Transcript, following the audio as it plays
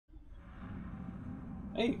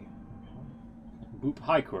Hey! Boop.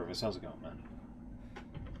 Hi, Corvus. How's it going, man?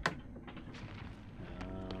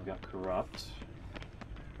 We got Corrupt.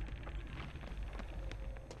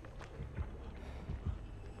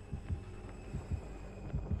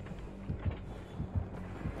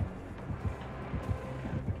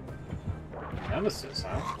 Nemesis,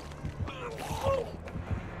 huh?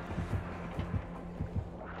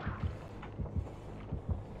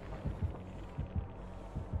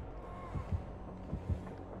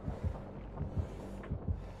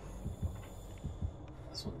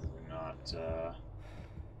 This one's not,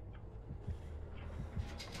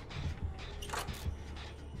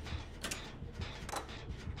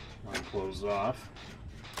 not closed off.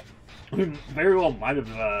 Very well might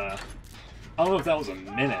have, I don't know if that was a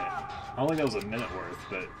minute. I don't think that was a minute worth,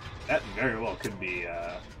 but that very well could be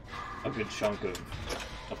a good chunk of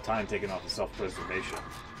time taken off of self-preservation.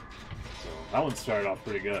 So that one started off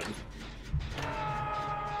pretty good.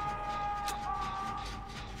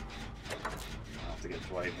 I'll have to get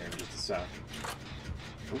Dwight here in just a sec.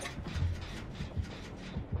 Oop.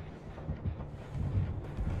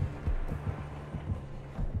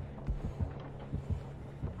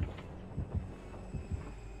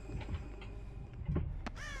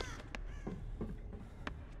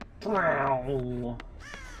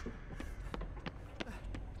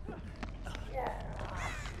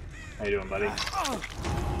 How you doing, buddy? Come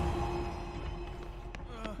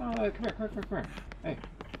here, come here. Hey.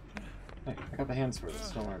 Hey, I got the hands for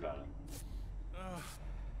this. Don't worry about it.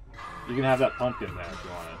 You can have that pumpkin there if you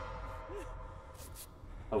want it.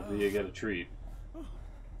 Hopefully you get a treat.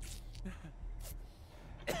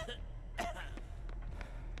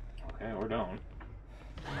 Okay, or don't.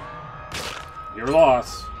 Your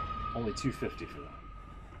loss. Only $250 for that.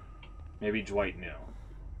 Maybe Dwight knew.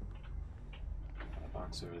 Got a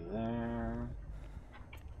box over there.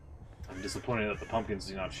 I'm disappointed that the pumpkins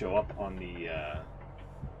do not show up on the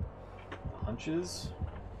hunches.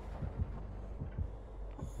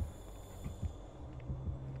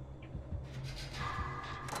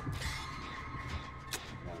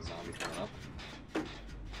 Got a zombie coming up.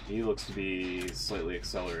 He looks to be slightly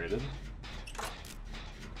accelerated.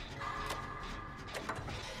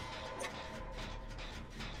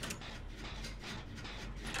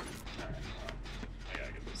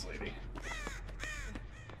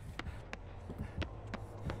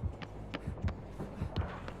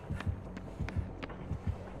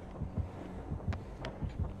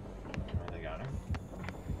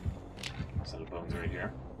 Set of bones right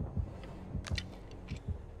here.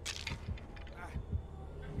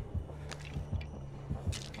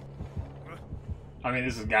 I mean,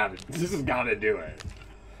 this has got to do it.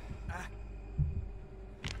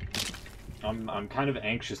 I'm kind of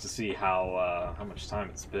anxious to see how much time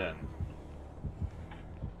it's been.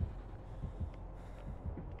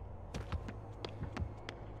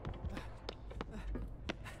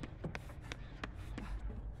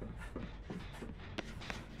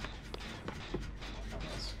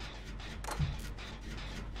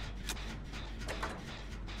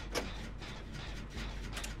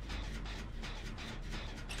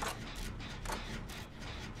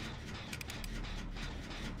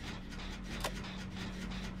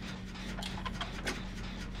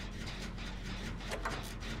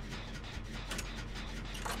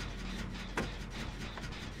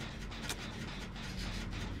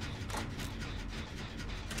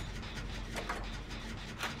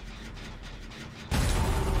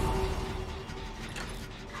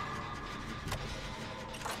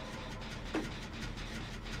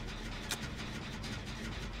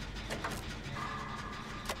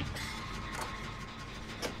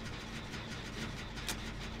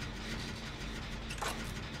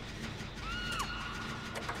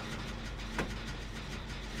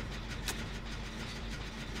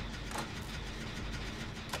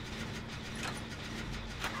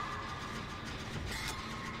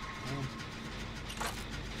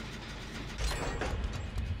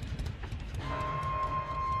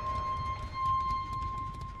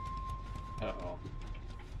 Uh-oh.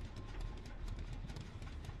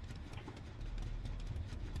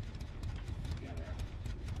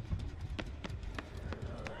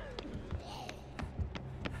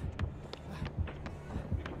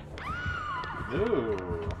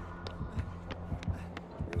 Ooh.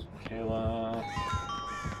 There's Michaela.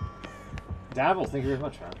 Dabble, thank you very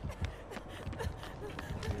much, man.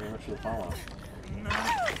 Thank you very much for the follow.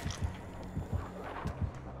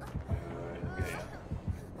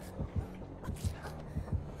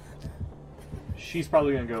 She's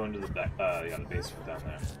probably gonna go into the back, yeah, the basement down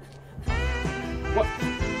there. What?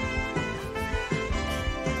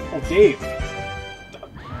 Oh, Dave!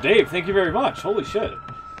 Dave, thank you very much. Holy shit.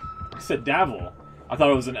 said Davil. I thought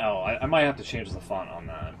it was an L. I might have to change the font on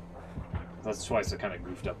that. That's twice I kind of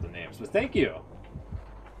goofed up the names. But thank you!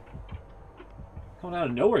 Coming out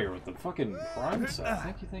of nowhere here with the fucking Prime set.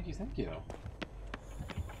 Thank you, thank you, thank you.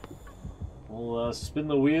 We'll spin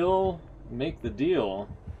the wheel, make the deal.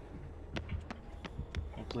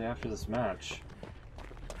 Hopefully after this match.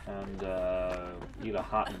 And eat a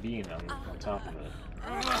hot bean on top of it.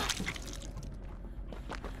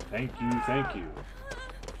 Thank you, thank you.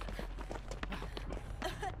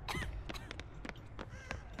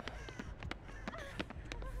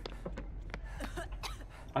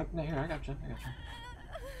 No, here, I got you.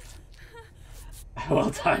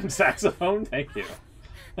 Well-timed saxophone, thank you.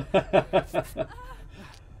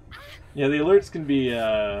 Yeah, the alerts can be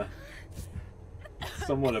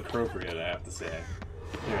somewhat appropriate, I have to say.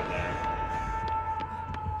 Here and there.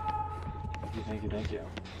 Thank you, thank you, thank you.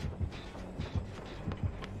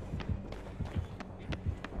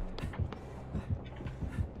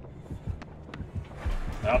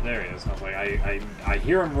 Oh, there he is. I was like, I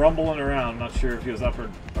hear him rumbling around. Not sure if he was up or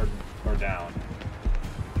down.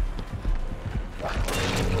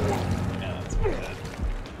 Yeah, that's about it.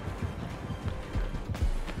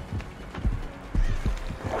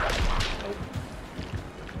 Nope.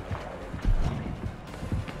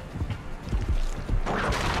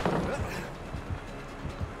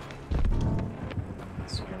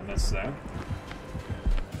 So we're gonna miss there.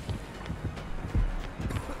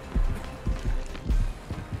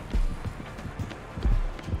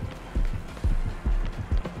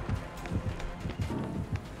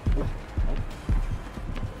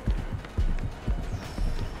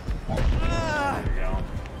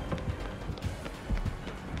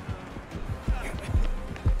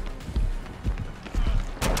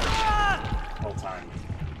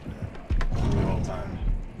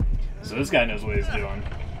 So this guy knows what he's doing.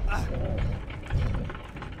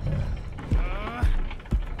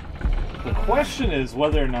 The question is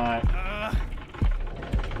whether or not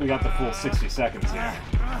we got the full 60 seconds here.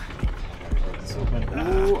 This open.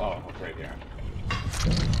 Ooh, oh, right here.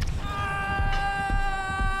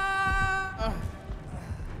 Oh.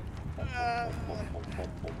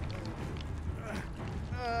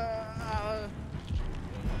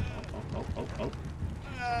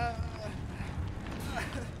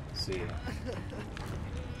 See.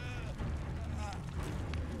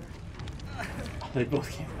 They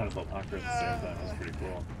both came out of the locker at the same time. That was pretty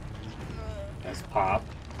cool. Nice pop.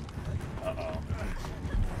 Uh-oh.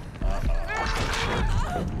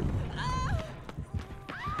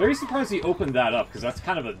 Very surprised he opened that up, because that's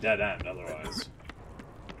kind of a dead end otherwise.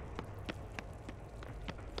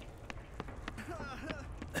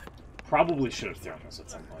 Probably should have thrown this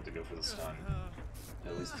at some point to go for the stun.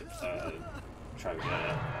 At least try to get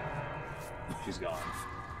it. She's gone.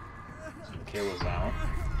 So Michaela's out.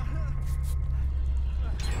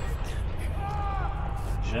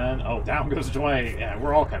 Jen. Oh, down goes Dwight. Yeah,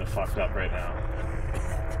 we're all kind of fucked up right now.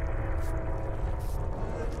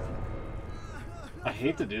 I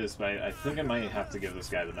hate to do this, but I think I might have to give this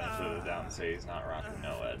guy the benefit of the doubt and say he's not rocking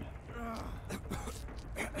NOED.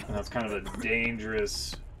 And that's kind of a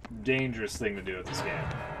dangerous thing to do with this game.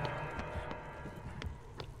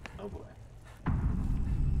 Oh boy.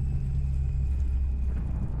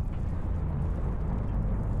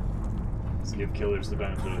 Let's give killers the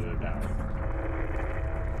benefit of the doubt.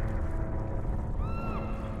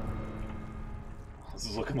 This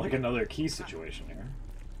is looking like another key situation here.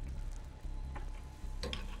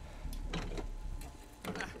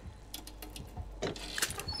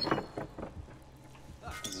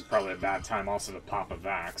 This is probably a bad time also to pop a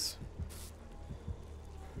Vax.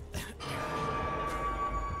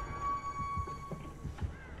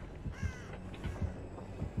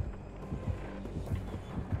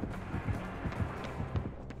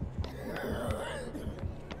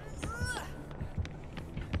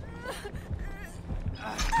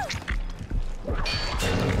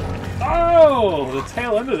 Oh, the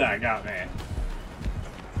tail end of that got me.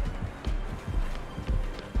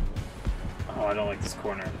 Oh, I don't like this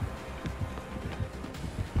corner.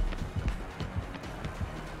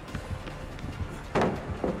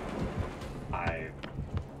 I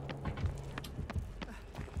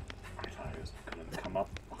thought he was going to come up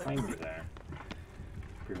behind me there.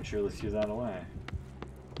 Prematurely threw that away.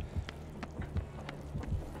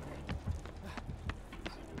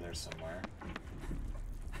 It's over there somewhere.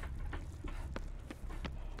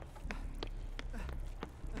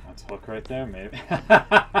 That's hook right there, maybe.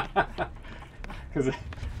 Because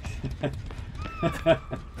I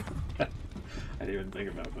didn't even think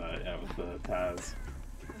about that, yeah, with the Taz.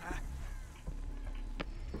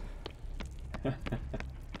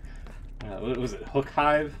 What was it, Hook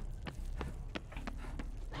Hive?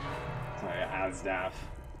 That's daft.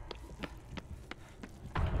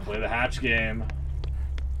 Play the hatch game.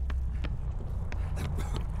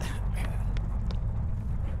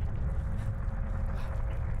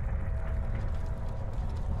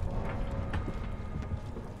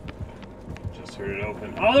 Just heard it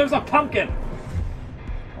open. Oh, there's a pumpkin!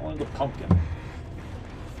 I wanted the pumpkin.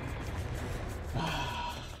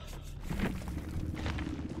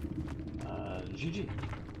 GG.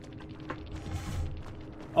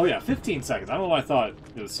 Oh yeah, 15 seconds. I don't know why I thought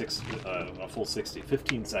it was a full 60.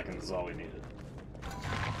 15 seconds is all we needed.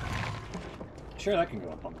 Sure, that can go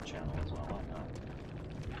up on the channel as well.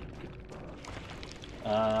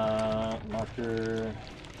 Why not? Marker.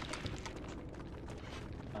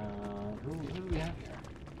 Who do we have here?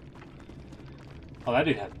 Oh, that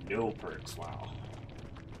dude has no perks. Wow.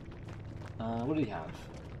 What do you have?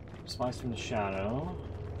 Spice from the Shadow.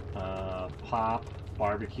 Pop,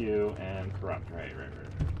 Barbecue, and Corrupt. Right.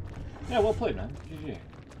 Yeah, well played, man. GG.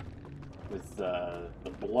 With the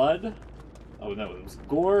blood. Oh no, it was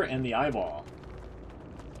gore and the eyeball.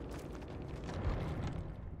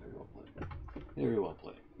 Very well played. Very well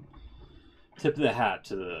played. Tip of the hat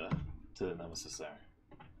to the nemesis there.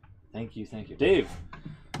 Thank you, Dave.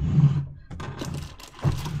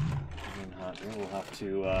 Hot here. We'll have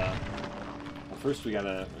to. Well, first we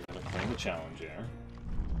gotta claim the challenge here.